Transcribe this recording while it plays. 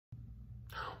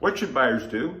What should buyers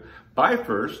do? Buy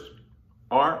first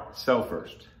or sell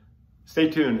first? Stay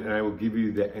tuned and I will give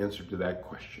you the answer to that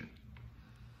question.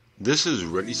 This is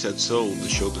Ready, Set, Sold, the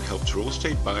show that helps real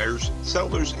estate buyers,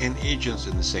 sellers, and agents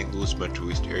in the St. Louis Metro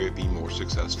East area be more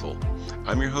successful.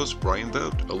 I'm your host, Brian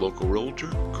Vogt, a local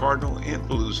realtor, Cardinal, and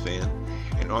Blues fan,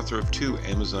 and author of 2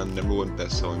 Amazon #1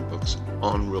 best-selling books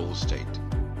on real estate.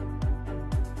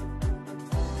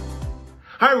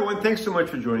 Hi everyone, thanks so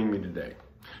much for joining me today.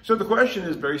 So the question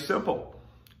is very simple.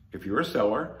 If you're a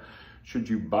seller, should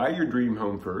you buy your dream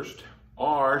home first,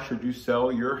 or should you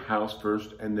sell your house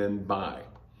first and then buy?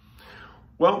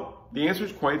 Well, the answer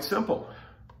is quite simple.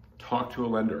 Talk to a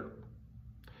lender.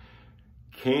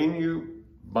 Can you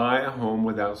buy a home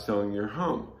without selling your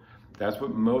home? That's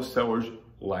what most sellers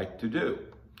like to do.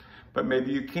 But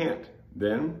maybe you can't.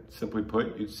 Then, simply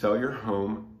put, you'd sell your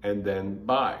home and then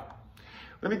buy.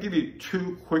 Let me give you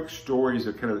 2 quick stories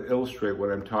that kind of illustrate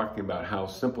what I'm talking about, how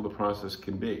simple the process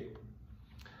can be.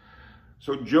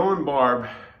 So Joe and Barb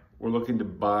were looking to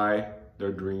buy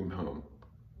their dream home.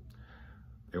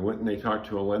 They went and they talked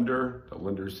to a lender. The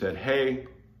lender said, hey,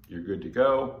 you're good to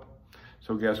go.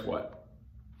 So guess what?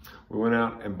 We went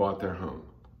out and bought their home.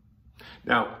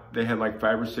 Now, they had like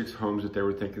 5 or 6 homes that they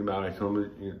were thinking about. I told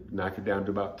them to knock it down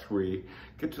to about 3.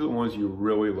 Get to the ones you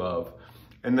really love.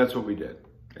 And that's what we did.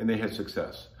 And they had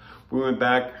success. We went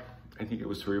back, I think it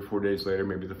was 3 or 4 days later,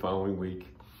 maybe the following week.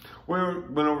 We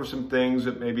went over some things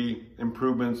that maybe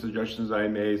improvements, suggestions I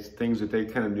made, things that they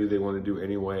kind of knew they wanted to do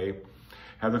anyway.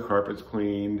 Have the carpets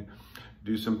cleaned,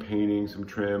 do some painting, some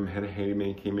trim, had a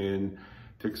handyman came in,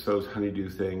 fix those honeydew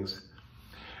things.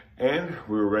 And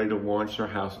we were ready to launch our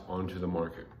house onto the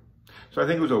market. So I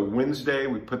think it was a Wednesday,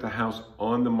 we put the house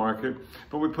on the market,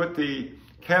 but we put the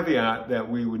caveat that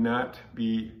we would not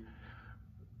be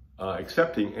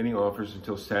accepting any offers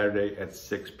until Saturday at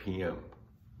 6 p.m.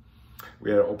 We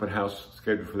had an open house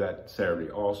scheduled for that Saturday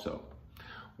also.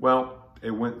 Well, it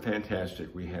went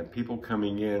fantastic. We had people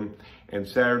coming in, and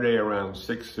Saturday around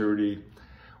 6:30,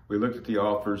 we looked at the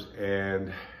offers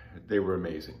and they were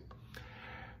amazing.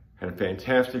 Had a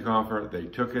fantastic offer, they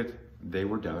took it, they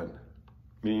were done.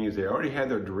 Meaning is they already had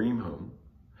their dream home,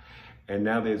 and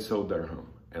now they had sold their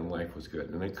home, and life was good,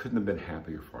 and they couldn't have been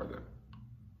happier for them.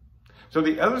 So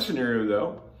the other scenario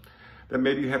though, that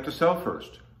maybe you have to sell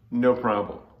first, no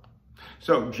problem.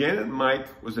 So Janet and Mike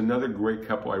was another great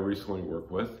couple I recently worked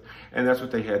with, and that's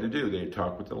what they had to do. They had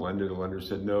talked with the lender. The lender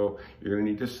said, no, you're gonna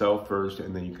need to sell first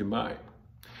and then you can buy.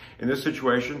 In this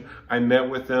situation, I met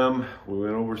with them. We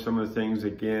went over some of the things,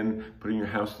 again, putting your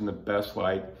house in the best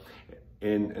light.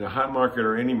 In a hot market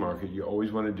or any market, you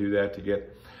always wanna do that to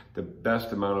get the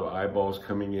best amount of eyeballs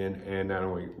coming in and not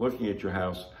only looking at your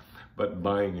house, but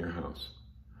buying your house.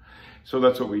 So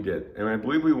that's what we did. And I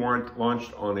believe we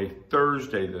launched on a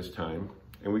Thursday this time,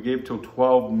 and we gave till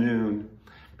 12 noon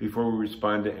before we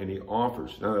respond to any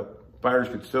offers. Now, the buyers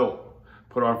could still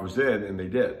put offers in, and they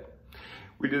did.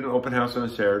 We did an open house on a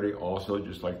Saturday also,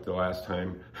 just like the last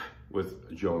time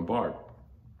with Joe and Barb.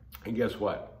 And guess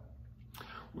what?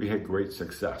 We had great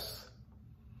success.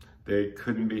 They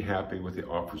couldn't be happy with the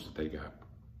offers that they got.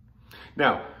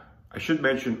 Now, I should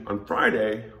mention on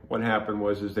Friday, what happened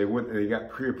was they went and they got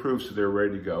pre-approved, so they were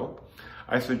ready to go.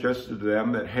 I suggested to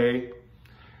them that, hey,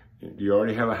 you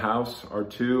already have a house or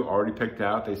 2 already picked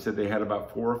out. They said they had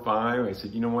about 4 or 5. I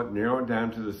said, you know what, narrow it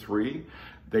down to the 3.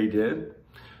 They did.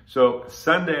 So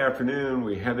Sunday afternoon,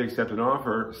 we had the accepted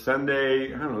offer.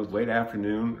 Sunday, I don't know, late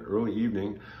afternoon, early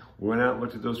evening, we went out and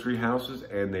looked at those 3 houses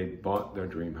and they bought their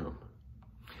dream home.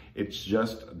 It's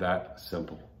just that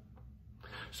simple.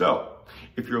 So,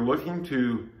 if you're looking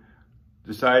to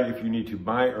decide if you need to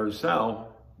buy or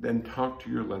sell, then talk to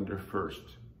your lender first.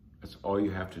 That's all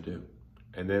you have to do.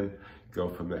 And then go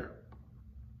from there.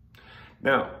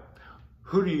 Now,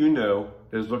 who do you know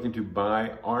that is looking to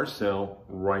buy or sell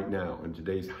right now in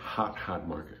today's hot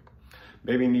market?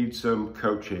 Maybe need some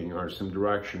coaching or some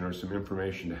direction or some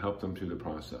information to help them through the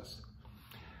process.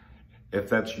 If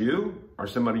that's you or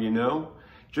somebody you know,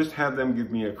 just have them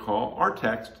give me a call or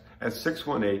text at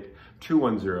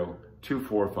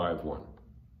 618-210-2451.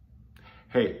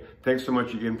 Hey, thanks so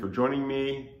much again for joining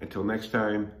me. Until next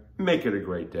time, make it a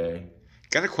great day.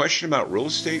 Got a question about real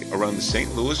estate around the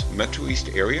St. Louis Metro East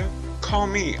area? Call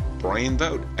me, Brian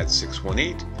Vogt, at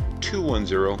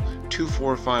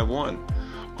 618-210-2451.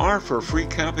 Or for a free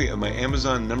copy of my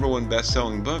Amazon #1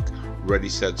 best-selling book, Ready,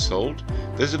 Set, Sold,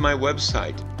 visit my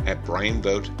website at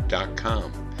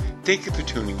brianvogt.com. Thank you for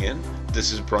tuning in.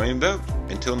 This is Brian Vogt.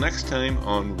 Until next time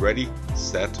on Ready,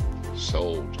 Set,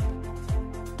 Sold.